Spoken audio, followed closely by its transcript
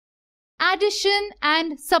addition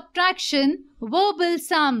and subtraction verbal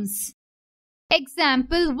sums.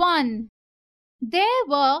 Example 1. There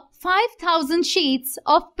were 5,000 sheets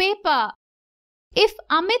of paper. If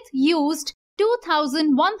Amit used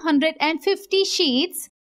 2,150 sheets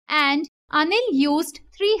and Anil used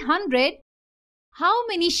 300, how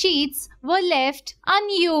many sheets were left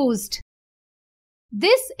unused?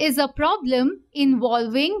 This is a problem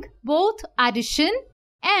involving both addition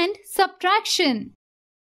and subtraction.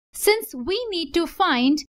 Since we need to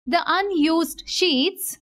find the unused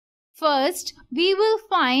sheets, first we will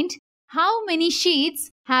find how many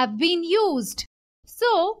sheets have been used.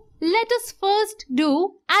 So, let us first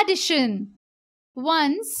do addition.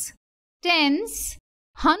 Ones, tens,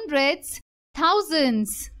 hundreds,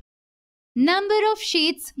 thousands. Number of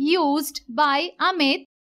sheets used by Amit,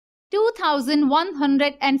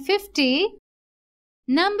 2,150.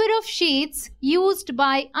 Number of sheets used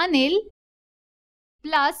by Anil,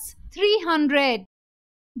 plus 300.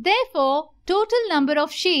 Therefore, total number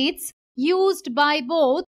of sheets used by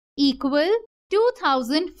both equal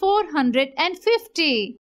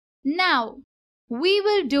 2,450. Now, we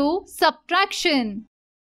will do subtraction.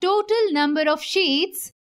 Total number of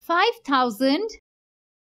sheets 5,000.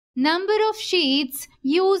 Number of sheets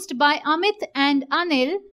used by Amit and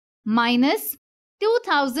Anil minus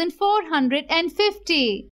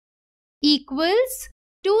 2,450 equals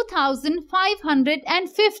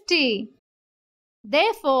 2,550.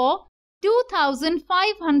 Therefore,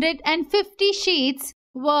 2,550 sheets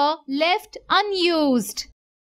were left unused.